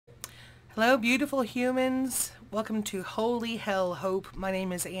Hello, beautiful humans. Welcome to Holy Hell Hope. My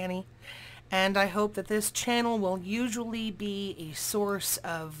name is Annie, and I hope that this channel will usually be a source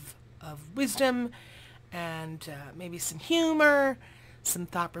of wisdom and maybe some humor, some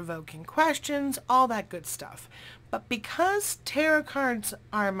thought-provoking questions, all that good stuff. But because tarot cards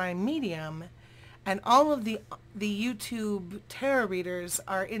are my medium, and all of the YouTube tarot readers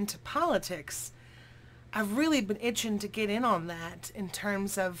are into politics, I've really been itching to get in on that in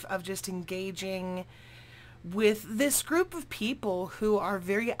terms of just engaging with this group of people who are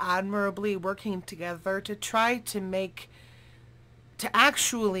very admirably working together to try to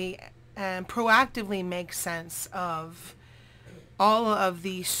actually and proactively make sense of all of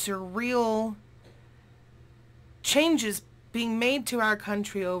the surreal changes being made to our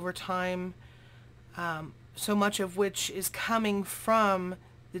country over time, so much of which is coming from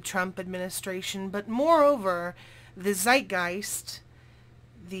the Trump administration, but moreover, the zeitgeist,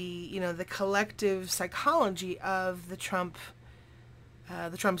 the collective psychology of the Trump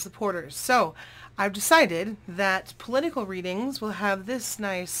supporters. So, I've decided that political readings will have this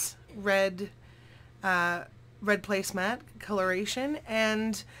nice red placemat coloration,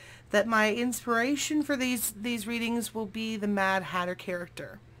 and that my inspiration for these readings will be the Mad Hatter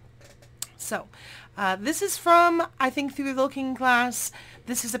character. So, this is from, I think, Through the Looking Glass.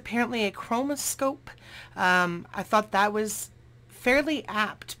 This is apparently a chromoscope. I thought that was fairly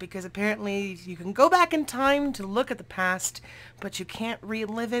apt because apparently you can go back in time to look at the past, but you can't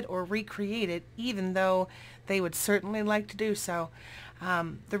relive it or recreate it, even though they would certainly like to do so.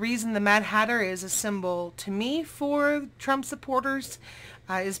 The reason the Mad Hatter is a symbol to me for Trump supporters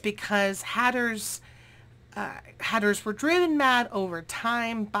is because Hatters were driven mad over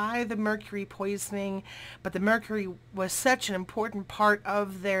time by the mercury poisoning, but the mercury was such an important part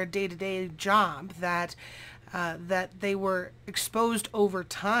of their day-to-day job that they were exposed over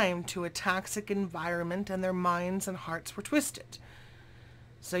time to a toxic environment, and their minds and hearts were twisted.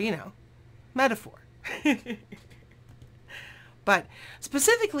 So, metaphor. But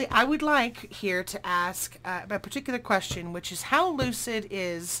specifically, I would like here to ask a particular question, which is how lucid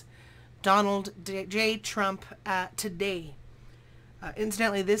is Donald J. Trump today?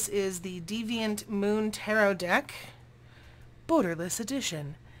 Incidentally, this is the Deviant Moon Tarot deck, Borderless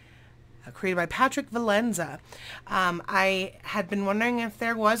Edition, created by Patrick Valenza. I had been wondering if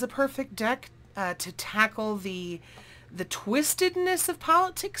there was a perfect deck to tackle the twistedness of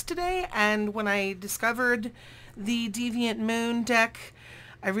politics today, and when I discovered the Deviant Moon deck,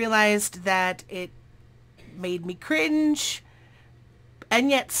 I realized that it made me cringe, and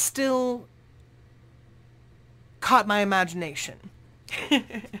yet still caught my imagination.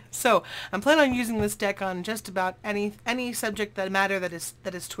 So I'm planning on using this deck on just about any subject matter that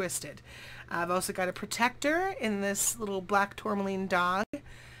is twisted. I've also got a protector in this little black tourmaline dog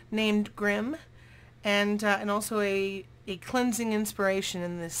named Grim, and also a cleansing inspiration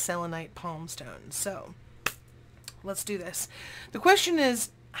in this selenite palm stone. So let's do this. The question is,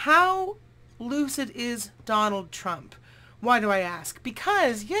 how lucid is Donald Trump? Why do I ask?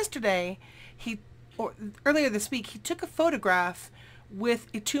 Because yesterday, earlier this week, he took a photograph with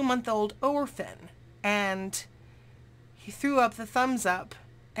a 2-month-old orphan, and he threw up the thumbs up,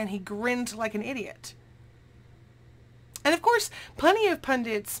 and he grinned like an idiot. And of course, plenty of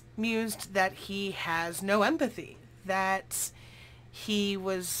pundits mused that he has no empathy, that he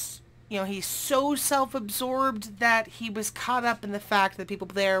was, he's so self-absorbed that he was caught up in the fact that people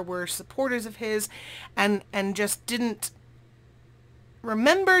there were supporters of his, and just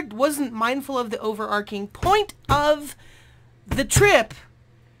wasn't mindful of the overarching point of the trip,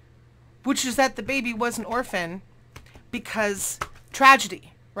 which is that the baby was an orphan because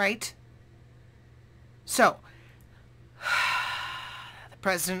tragedy, right? So, the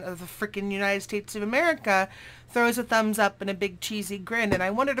President of the frickin' United States of America throws a thumbs up and a big cheesy grin, and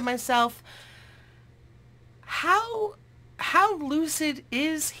I wonder to myself, how lucid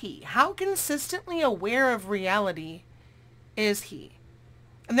is he? How consistently aware of reality is he?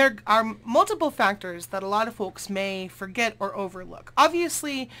 And there are multiple factors that a lot of folks may forget or overlook.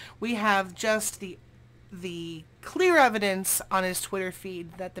 Obviously, we have just the clear evidence on his Twitter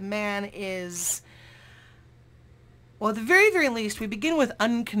feed that the man is, well, at the very, very least, we begin with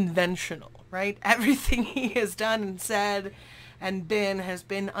unconventional, right? Everything he has done and said and been has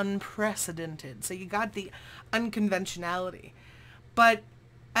been unprecedented. So you got the unconventionality. But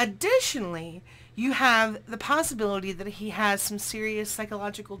additionally, you have the possibility that he has some serious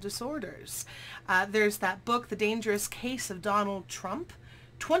psychological disorders. There's that book, The Dangerous Case of Donald Trump.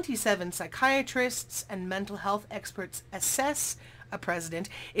 27 psychiatrists and mental health experts assess a president.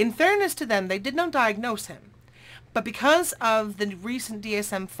 In fairness to them, they did not diagnose him. But because of the recent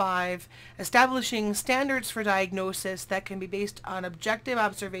DSM-5 establishing standards for diagnosis that can be based on objective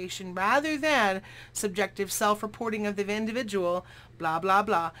observation rather than subjective self-reporting of the individual, blah, blah,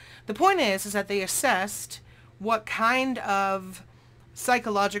 blah. The point is that they assessed what kind of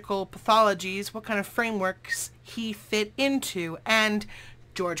psychological pathologies, what kind of frameworks he fit into. And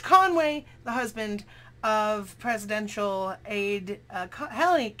George Conway, the husband of presidential aide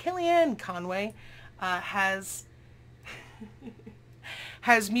Kellyanne Conway, has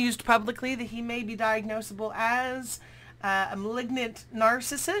mused publicly that he may be diagnosable as a malignant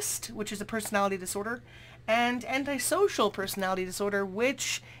narcissist, which is a personality disorder, and antisocial personality disorder,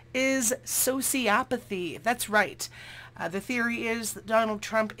 which is sociopathy. That's right. The theory is that Donald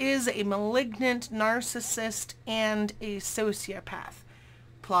Trump is a malignant narcissist and a sociopath.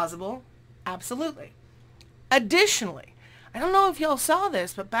 Plausible? Absolutely. Additionally, I don't know if y'all saw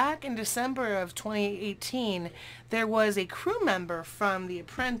this, but back in December of 2018, there was a crew member from The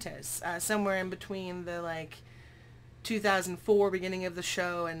Apprentice, somewhere in between the 2004 beginning of the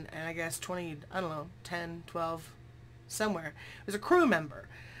show and I guess 10, 12, somewhere. It was a crew member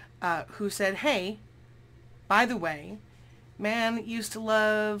who said, hey, by the way, man used to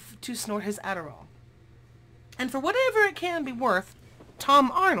love to snort his Adderall. And for whatever it can be worth,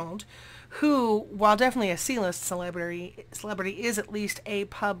 Tom Arnold, who, while definitely a C-list celebrity, is at least a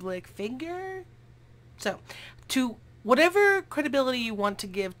public figure. So, to whatever credibility you want to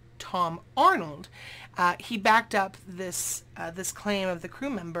give Tom Arnold, he backed up this claim of the crew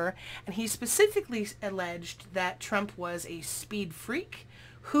member, and he specifically alleged that Trump was a speed freak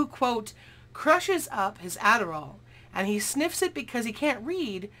who, quote, crushes up his Adderall, and he sniffs it because he can't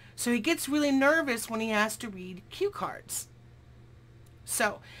read, so he gets really nervous when he has to read cue cards.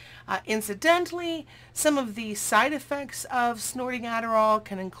 So, incidentally, some of the side effects of snorting Adderall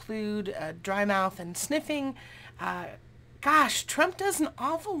can include dry mouth and sniffing. Gosh, Trump does an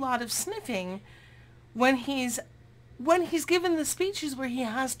awful lot of sniffing when he's given the speeches where he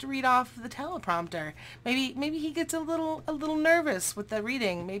has to read off the teleprompter. Maybe he gets a little nervous with the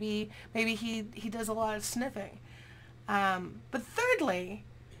reading. Maybe he does a lot of sniffing. But thirdly,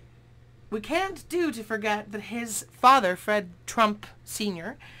 we can't do to forget that his father, Fred Trump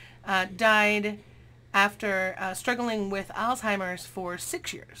Sr., died after struggling with Alzheimer's for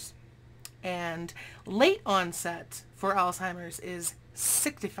 6 years. And late onset for Alzheimer's is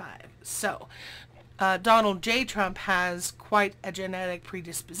 65. So, Donald J. Trump has quite a genetic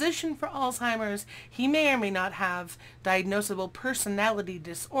predisposition for Alzheimer's. He may or may not have diagnosable personality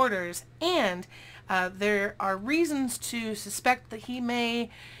disorders, and there are reasons to suspect that he may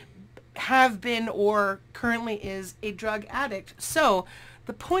have been or currently is a drug addict. So,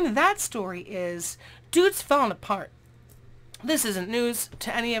 the point of that story is, dude's falling apart. This isn't news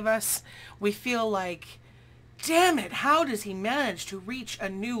to any of us. We feel like, damn it, how does he manage to reach a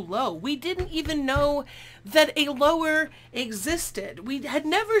new low? We didn't even know that a lower existed. We had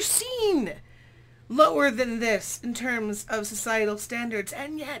never seen lower than this in terms of societal standards,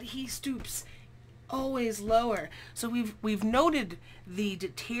 and yet he stoops always lower. So we've noted the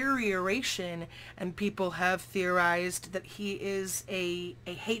deterioration, and people have theorized that he is a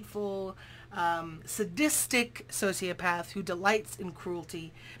hateful, sadistic sociopath who delights in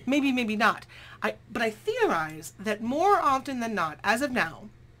cruelty. Maybe not. But I theorize that more often than not, as of now,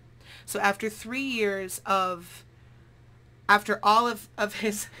 so after 3 years after all of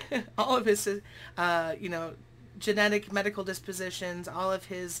his genetic medical dispositions, all of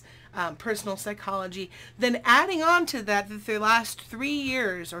his personal psychology, then adding on to that the last 3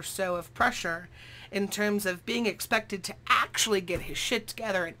 years or so of pressure in terms of being expected to actually get his shit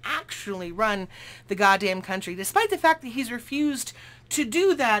together and actually run the goddamn country, despite the fact that he's refused to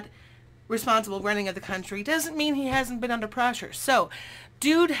do that responsible running of the country, doesn't mean he hasn't been under pressure. So,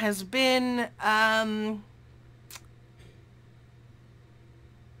 dude has been,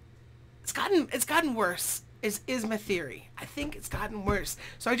 it's gotten worse, is my theory. I think it's gotten worse.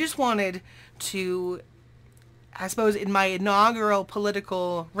 So I just wanted to, I suppose in my inaugural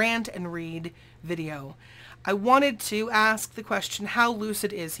political rant and read video, I wanted to ask the question, how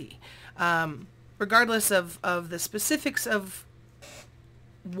lucid is he? Regardless of the specifics of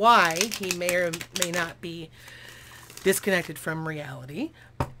why he may or may not be disconnected from reality,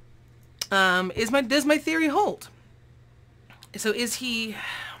 does my theory hold? So does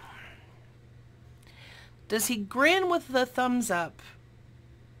he grin with the thumbs up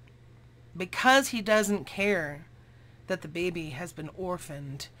because he doesn't care that the baby has been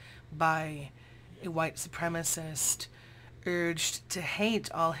orphaned by a white supremacist urged to hate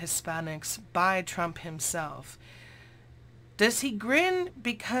all Hispanics by Trump himself? Does he grin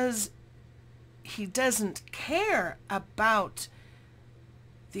because he doesn't care about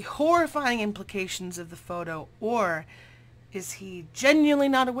the horrifying implications of the photo, or is he genuinely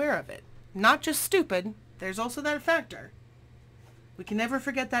not aware of it? Not just stupid. There's also that factor. We can never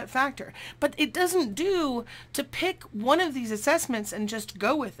forget that factor. But it doesn't do to pick one of these assessments and just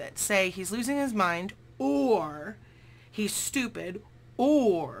go with it. Say he's losing his mind, or he's stupid,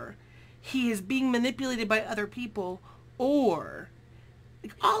 or he is being manipulated by other people, or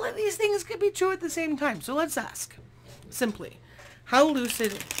like, all of these things could be true at the same time. So let's ask, simply, how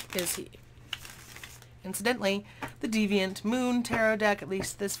lucid is he? Incidentally, the Deviant Moon Tarot deck, at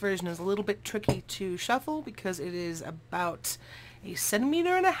least this version, is a little bit tricky to shuffle because it is about 1.5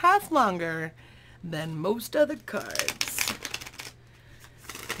 centimeters longer than most other cards.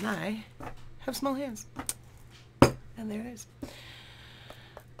 And I have small hands. And there it is.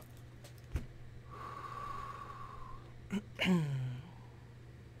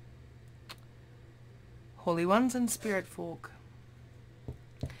 Holy ones and spirit folk,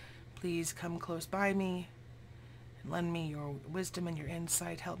 please come close by me and lend me your wisdom and your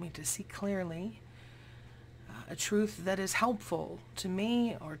insight. Help me to see clearly a truth that is helpful to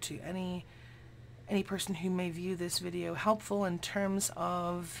me or to any person who may view this video, helpful in terms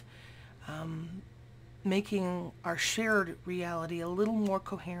of making our shared reality a little more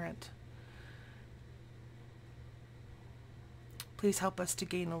coherent. Please help us to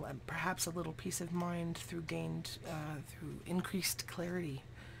gain perhaps a little peace of mind through increased clarity.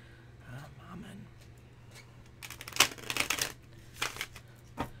 Amen.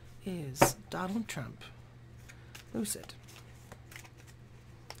 Is Donald Trump lucid?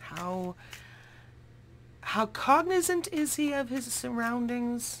 How cognizant is he of his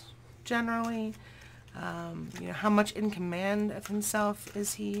surroundings generally? How much in command of himself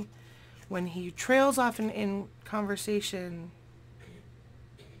is he? When he trails off in conversation.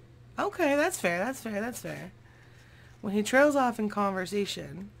 Okay, that's fair. When he trails off in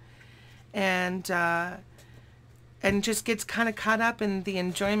conversation and just gets kind of caught up in the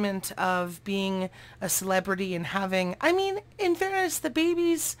enjoyment of being a celebrity and having, I mean, in fairness, the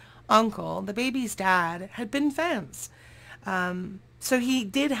baby's uncle, the baby's dad, had been fans. So he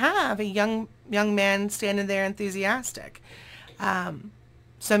did have a young man standing there enthusiastic.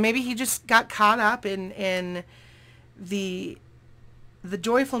 So maybe he just got caught up in the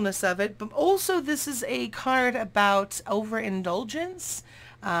joyfulness of it, but also this is a card about overindulgence.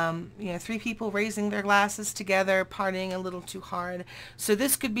 3 people raising their glasses together, partying a little too hard. So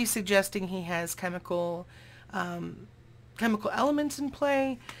this could be suggesting he has chemical elements in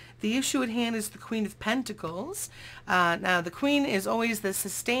play. The issue at hand is the Queen of Pentacles. Now, the Queen is always the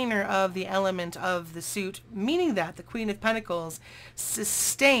sustainer of the element of the suit, meaning that the Queen of Pentacles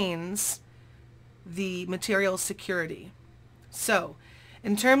sustains the material security. So,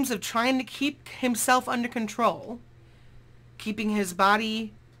 in terms of trying to keep himself under control, keeping his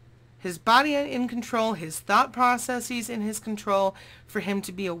body in control, his thought processes in his control, for him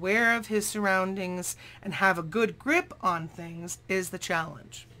to be aware of his surroundings and have a good grip on things is the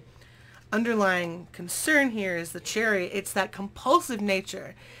challenge. Underlying concern here is the Chariot. It's that compulsive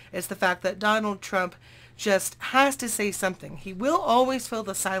nature. It's the fact that Donald Trump just has to say something. He will always fill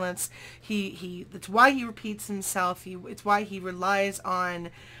the silence. That's why he repeats himself. It's why he relies on,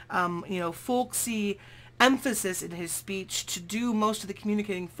 folksy emphasis in his speech to do most of the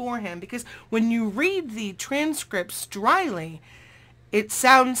communicating for him. Because when you read the transcripts dryly, it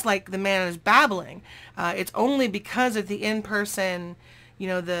sounds like the man is babbling. It's only because of the in-person,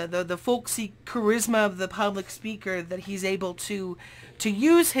 the folksy charisma of the public speaker that he's able to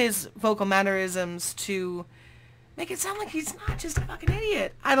use his vocal mannerisms to make it sound like he's not just a fucking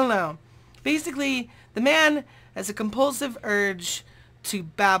idiot. I don't know. Basically, the man has a compulsive urge to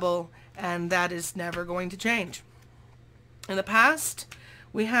babble, and that is never going to change. In the past,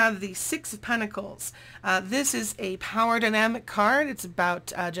 we have the Six of Pentacles. This is a power dynamic card. It's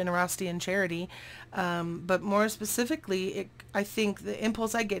about generosity and charity. But more specifically, I think the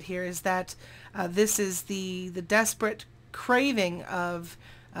impulse I get here is that this is the desperate craving of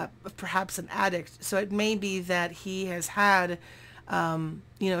perhaps an addict. So it may be that he has had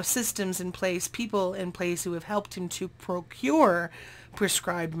systems in place, people in place who have helped him to procure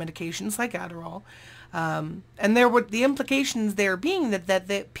prescribed medications like Adderall. And there were the implications there being that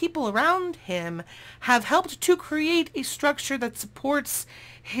the people around him have helped to create a structure that supports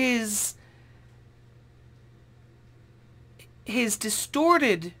his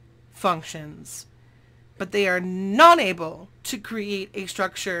distorted functions, but they are not able to create a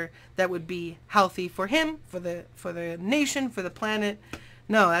structure that would be healthy for him, for the nation, for the planet,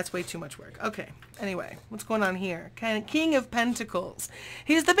 No, that's way too much work. Okay. Anyway, what's going on here? King of Pentacles.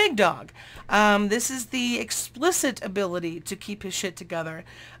 He's the big dog. This is the explicit ability to keep his shit together.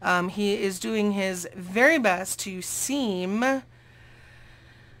 He is doing his very best to seem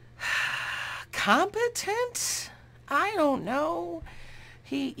competent? I don't know.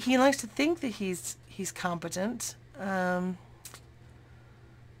 He likes to think that he's competent.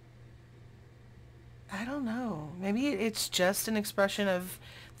 I don't know. Maybe it's just an expression of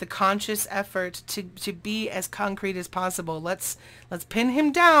the conscious effort to be as concrete as possible. Let's pin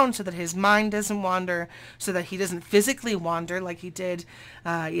him down so that his mind doesn't wander, so that he doesn't physically wander like he did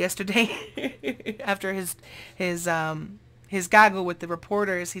yesterday after his gaggle with the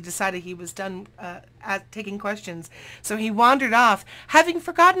reporters. He decided he was done at taking questions. So he wandered off, having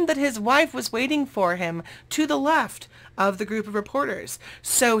forgotten that his wife was waiting for him to the left of the group of reporters.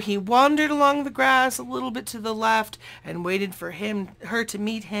 So he wandered along the grass a little bit to the left and waited for her to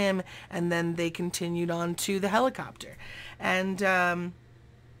meet him, and then they continued on to the helicopter. And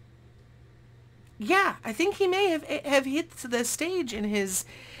yeah, I think he may have hit the stage in his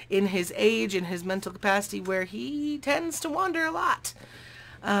age, in his mental capacity, where he tends to wander a lot.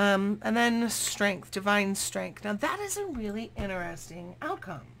 And then strength, divine strength. Now that is a really interesting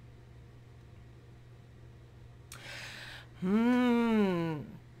outcome.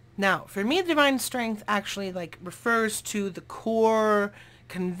 Now, for me, divine strength actually refers to the core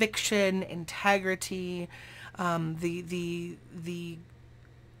conviction, integrity, the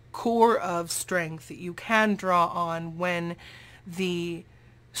core of strength that you can draw on when the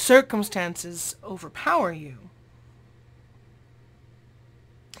circumstances overpower you.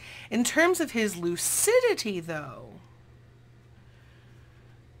 In terms of his lucidity, though,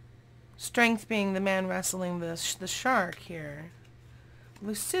 strength being the man wrestling the shark here,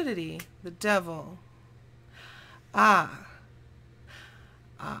 lucidity, the devil.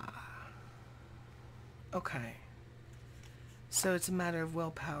 Okay. So it's a matter of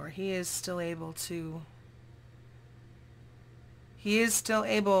willpower. He is still able to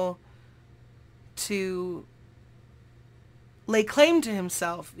lay claim to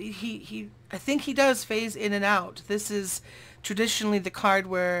himself. I think he does phase in and out. This is traditionally the card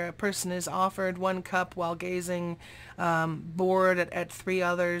where a person is offered one cup while gazing bored at three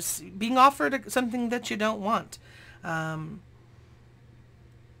others, being offered something that you don't want.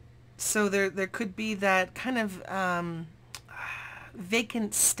 So there could be that kind of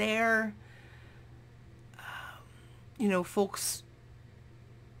vacant stare. Folks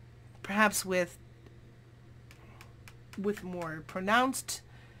perhaps with more pronounced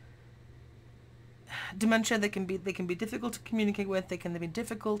dementia, they can be difficult to communicate with. They can be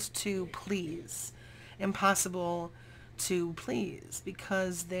difficult to please, impossible to please,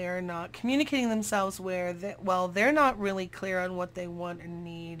 because they're not communicating themselves they're not really clear on what they want and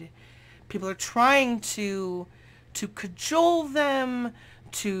need. People are trying to cajole them,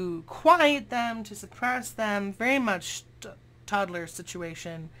 to quiet them, to suppress them. Very much toddler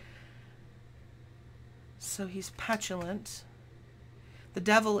situation. So he's petulant. The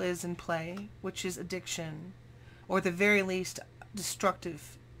devil is in play, which is addiction, or at the very least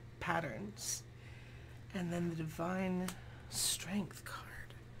destructive patterns. And then the divine strength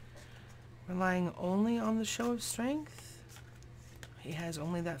card, relying only on the show of strength. He has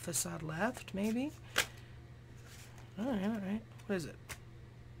only that facade left, maybe. All right. What is it?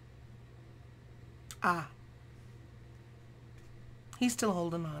 He's still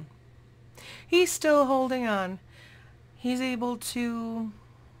holding on. He's still holding on. He's able to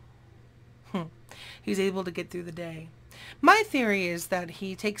get through the day. My theory is that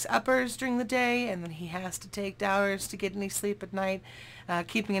he takes uppers during the day and then he has to take downers to get any sleep at night.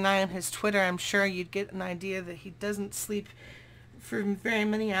 Keeping an eye on his Twitter, I'm sure you'd get an idea that he doesn't sleep for very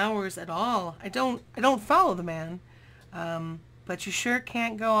many hours at all. I don't follow the man, but you sure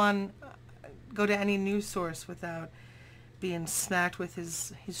can't go to any news source without being smacked with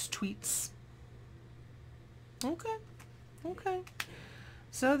his tweets. Okay.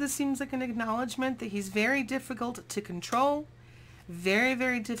 So this seems like an acknowledgement that he's very difficult to control, very,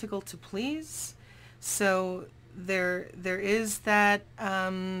 very difficult to please. So there is that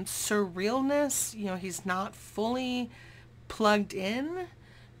surrealness. He's not fully plugged in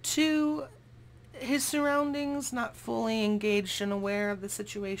to his surroundings, not fully engaged and aware of the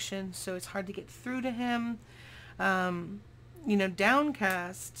situation. So it's hard to get through to him. Downcast,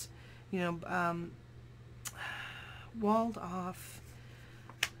 walled off,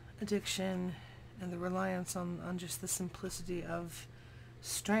 addiction, and the reliance on just the simplicity of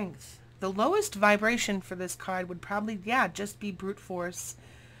strength. The lowest vibration for this card would probably, just be brute force,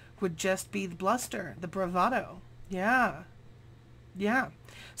 would just be the bluster, the bravado. Yeah. Yeah.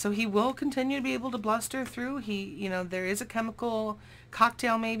 So he will continue to be able to bluster through. There is a chemical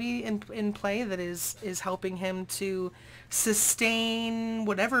cocktail maybe in play that is helping him to sustain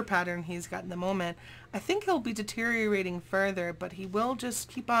whatever pattern he's got in the moment. I think he'll be deteriorating further, but he will just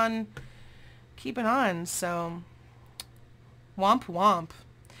keep on keeping on. So womp womp.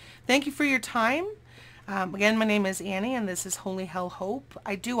 Thank you for your time. Again, my name is Annie, and this is Holy Hell Hope.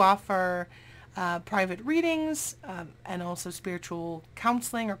 I do offer private readings and also spiritual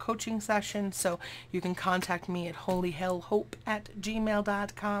counseling or coaching sessions, so you can contact me at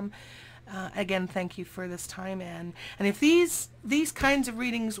holyhellhope@gmail.com. Again, thank you for this time, and if these kinds of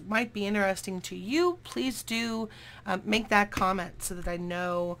readings might be interesting to you, please do make that comment so that I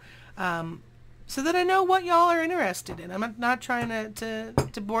know what y'all are interested in. I'm not trying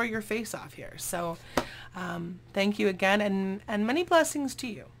to bore your face off here. So thank you again, and many blessings to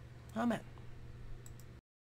you. Amen.